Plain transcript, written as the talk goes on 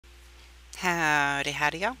Howdy,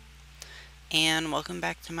 howdy, y'all, and welcome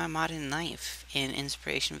back to my modern life in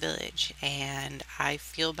Inspiration Village. And I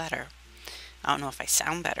feel better. I don't know if I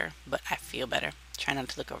sound better, but I feel better. Try not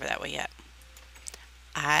to look over that way yet.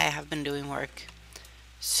 I have been doing work,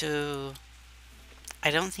 so I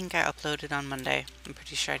don't think I uploaded on Monday. I'm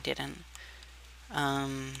pretty sure I didn't.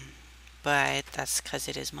 Um, but that's because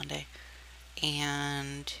it is Monday,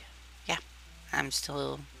 and yeah, I'm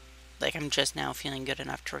still I'm just now feeling good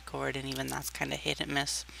enough to record, and even that's kind of hit and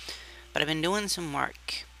miss. But I've been doing some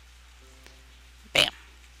work. Bam.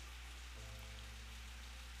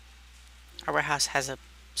 Our warehouse has a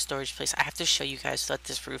storage place. I have to show you guys what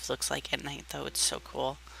this roof looks like at night, though. It's so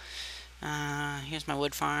cool. Here's my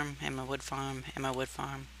wood farm, and my wood farm, and my wood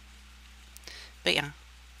farm. But yeah.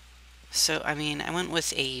 So, I mean, I went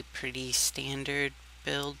with a pretty standard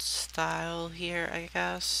build style here, I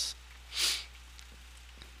guess.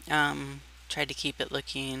 Tried to keep it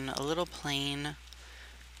looking a little plain,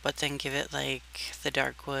 but then give it like the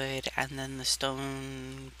dark wood and then the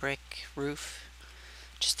stone brick roof,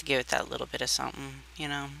 just to give it that little bit of something, you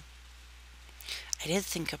know. I did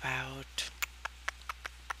think about,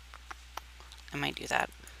 I might do that.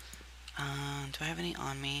 Do I have any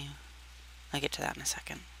on me? I'll get to that in a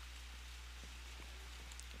second.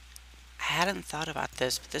 I hadn't thought about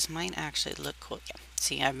this, but this might actually look cool. Yeah,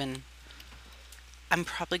 see, I'm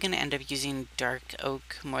probably going to end up using dark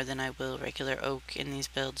oak more than I will regular oak in these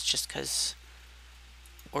builds, just because,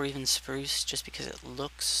 or even spruce, just because it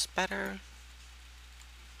looks better.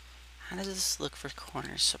 How does this look for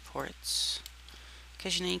corner supports?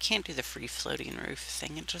 Because, you know, you can't do the free floating roof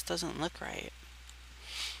thing. It just doesn't look right.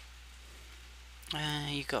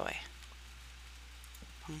 You go away.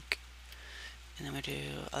 Punk. And then we do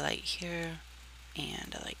a light here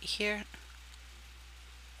and a light here.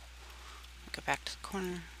 Go back to the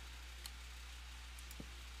corner.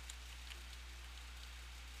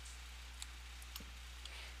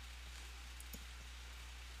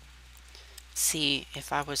 See,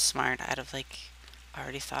 if I was smart, I'd have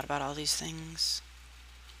already thought about all these things.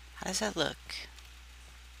 How does that look?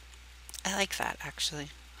 I like that, actually.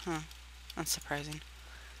 Huh. That's surprising.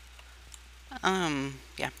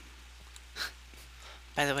 Yeah.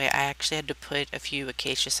 By the way, I actually had to put a few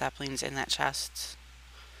acacia saplings in that chest.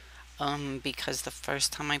 Because the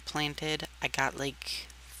first time I planted, I got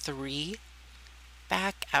 3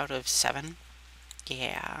 back out of 7.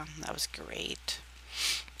 Yeah, that was great.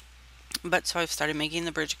 But so I've started making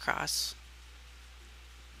the bridge across.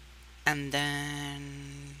 And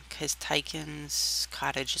then, because Tyken's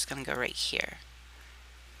cottage is going to go right here.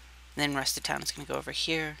 And then Rusted Town is going to go over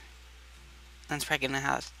here. That's probably going to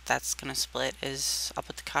how that's going to split is I'll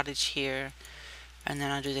put the cottage here. And then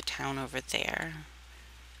I'll do the town over there.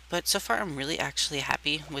 But so far I'm really actually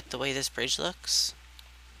happy with the way this bridge looks.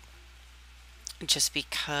 Just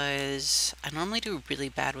because I normally do really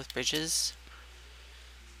bad with bridges.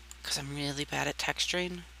 Because I'm really bad at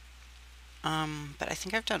texturing. But I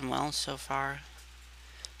think I've done well so far.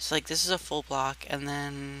 So this is a full block, and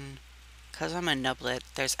then because I'm a nublet,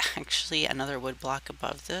 there's actually another wood block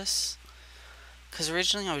above this. Because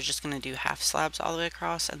originally I was just going to do half slabs all the way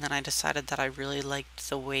across, and then I decided that I really liked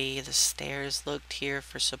the way the stairs looked here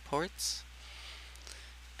for supports.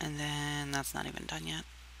 And then that's not even done yet.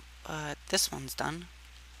 But this one's done.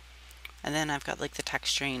 And then I've got the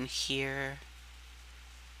texturing here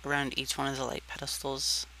around each one of the light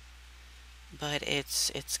pedestals. But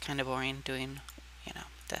it's kind of boring doing, you know,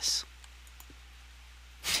 this.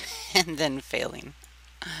 And then failing.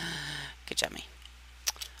 Good job, me.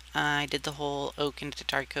 I did the whole oak into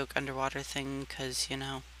dark oak underwater thing because, you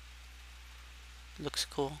know, looks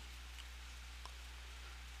cool.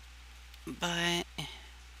 But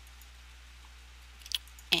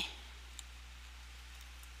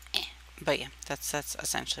but yeah, that's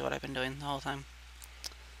essentially what I've been doing the whole time.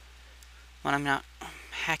 When I'm not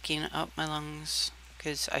hacking up my lungs,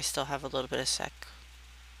 because I still have a little bit of sec.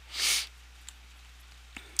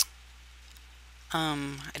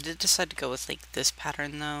 I did decide to go with this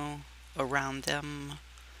pattern though around them,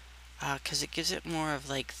 because it gives it more of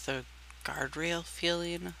the guardrail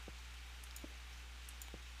feeling.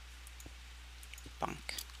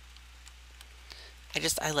 Bunk.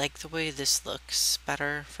 I like the way this looks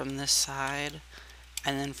better from this side,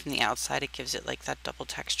 and then from the outside it gives it that double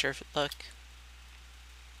texture look.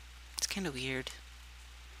 It's kind of weird,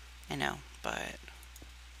 I know, but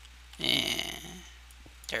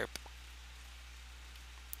derp.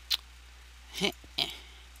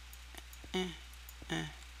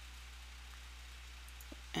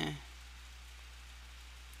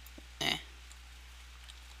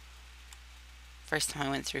 First time I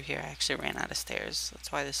went through here, I actually ran out of stairs.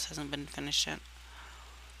 That's why this hasn't been finished yet.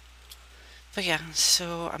 But yeah,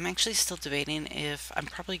 so I'm actually still debating if I'm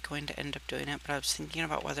probably going to end up doing it, but I was thinking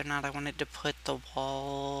about whether or not I wanted to put the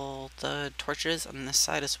torches on this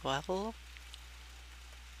side as well.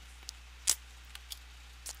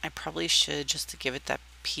 I probably should, just to give it that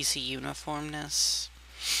piece of uniformness.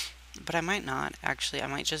 But I might not, actually. I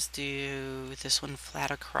might just do this one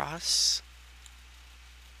flat across.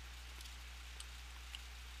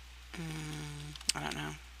 I don't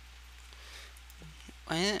know.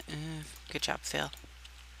 Good job, Phil.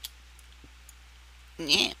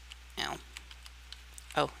 Yeah. Ow.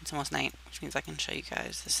 Oh, it's almost night, which means I can show you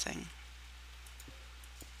guys this thing.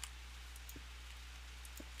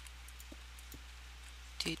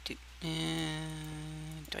 Doink.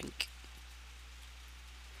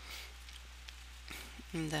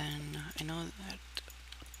 And then I know that.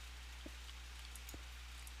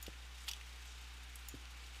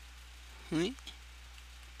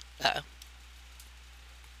 Uh-oh.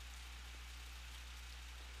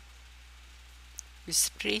 We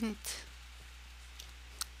sprint.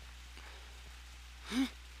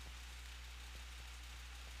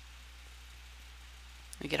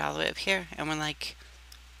 We get all the way up here, and we're like,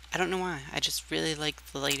 I don't know why. I just really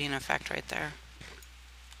like the lighting effect right there.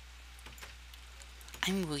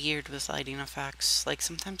 I'm weird with lighting effects. Like,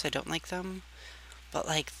 sometimes I don't like them, but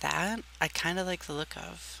like that, I kind of like the look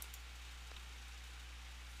of.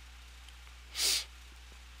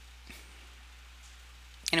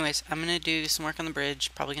 Anyways, I'm gonna do some work on the bridge,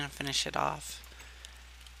 probably gonna finish it off.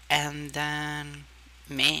 And then,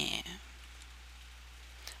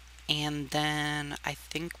 And then I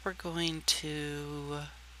think we're going to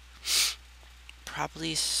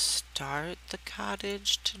probably start the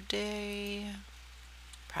cottage today.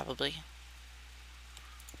 Probably.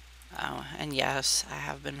 Oh, and yes, I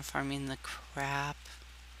have been farming the crap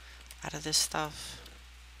out of this stuff.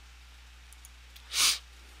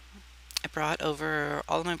 I brought over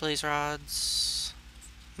all of my blaze rods,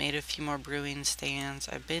 made a few more brewing stands.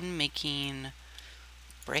 I've been making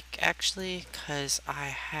brick actually, because I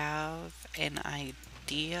have an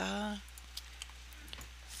idea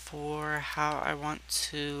for how I want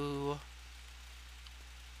to.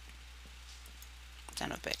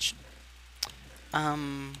 Son of a bitch.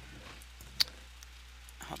 Hold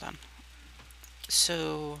on.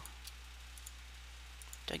 So,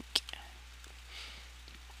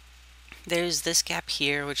 there's this gap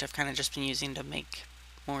here, which I've kind of just been using to make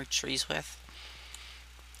more trees with.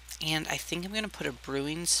 And I think I'm going to put a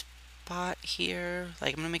brewing spot here.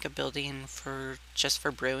 Like, I'm going to make a building just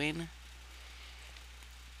for brewing.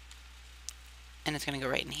 And it's going to go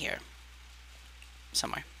right in here.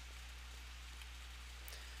 Somewhere.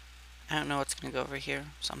 I don't know what's going to go over here.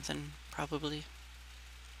 Something, probably.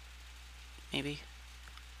 Maybe.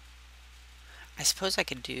 I suppose I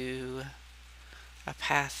could do a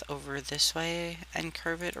path over this way and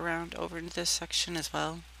curve it around over into this section as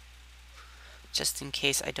well. Just in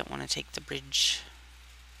case I don't want to take the bridge.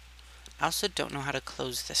 I also don't know how to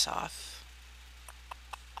close this off.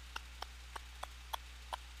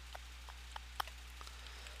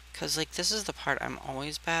 Because, like, this is the part I'm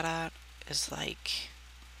always bad at. Is, like,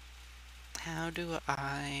 how do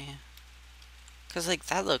I... Because, like,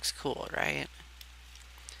 that looks cool, right?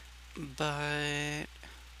 But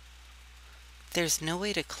there's no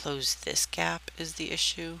way to close this gap is the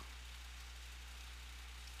issue.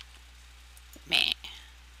 Meh.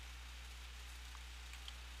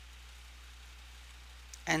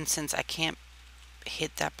 And since I can't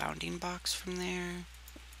hit that bounding box from there,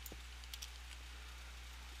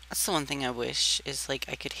 that's the one thing I wish, is like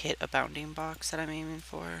I could hit a bounding box that I'm aiming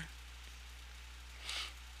for.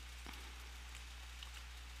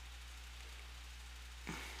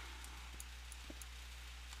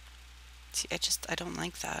 See, I don't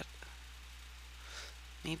like that.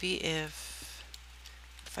 Maybe if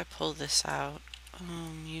I pull this out,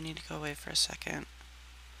 you need to go away for a second.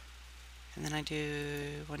 And then I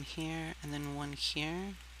do one here, and then one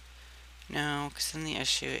here. No, because then the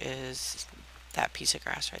issue is that piece of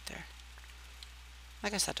grass right there. I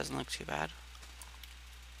guess that doesn't look too bad.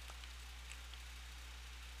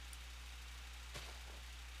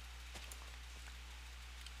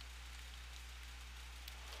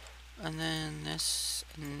 And then this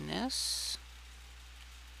and this.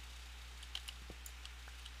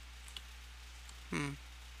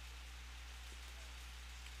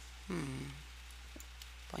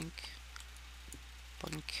 Boink.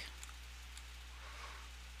 Boink.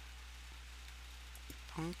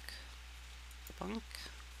 Bonk. Bonk.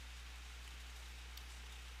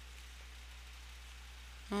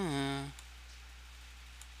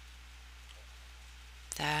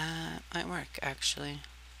 That might work, actually.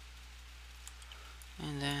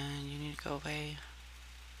 And then you need to go away.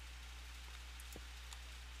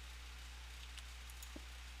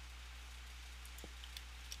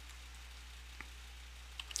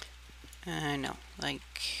 No, like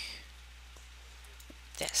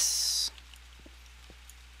this.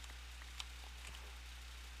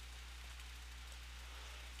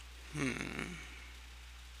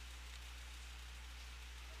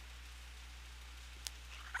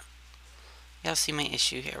 Y'all see my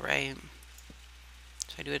issue here, right?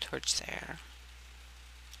 So I do a torch there.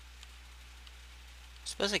 I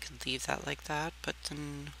suppose I could leave that like that, but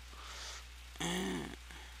then... like,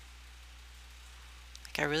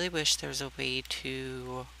 I really wish there was a way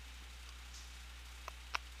to...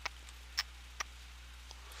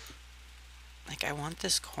 like, I want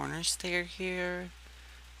this corner stair here,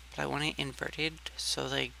 but I want it inverted, so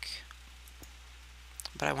like...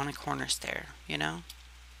 but I want a corner stair, you know?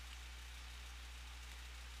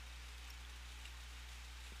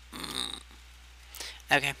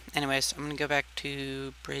 Okay, anyways, I'm gonna go back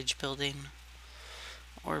to bridge building.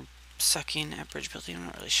 Or sucking at bridge building, I'm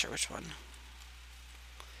not really sure which one.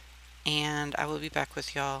 And I will be back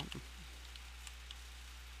with y'all.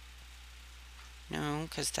 No,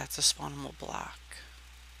 because that's a spawnable block.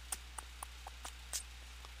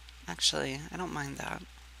 Actually, I don't mind that.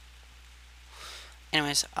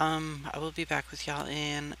 Anyways, I will be back with y'all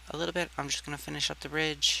in a little bit. I'm just gonna finish up the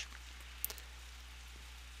bridge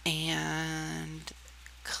and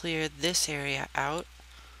clear this area out.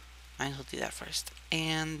 Might as well do that first.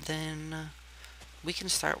 And then we can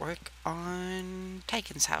start work on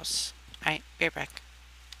Tyken's house. Alright, be right back.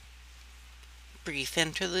 Brief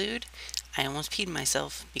interlude. I almost peed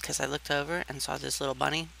myself because I looked over and saw this little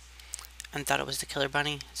bunny and thought it was the killer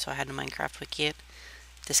bunny, so I had to Minecraft wiki it.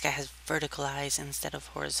 This guy has vertical eyes instead of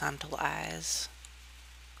horizontal eyes.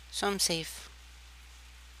 So I'm safe.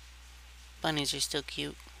 Bunnies are still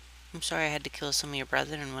cute. I'm sorry I had to kill some of your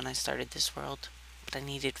brethren when I started this world, but I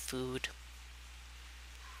needed food.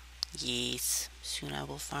 Yes, soon I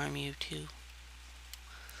will farm you too.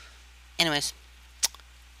 Anyways,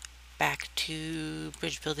 back to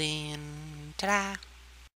bridge building. Ta-da!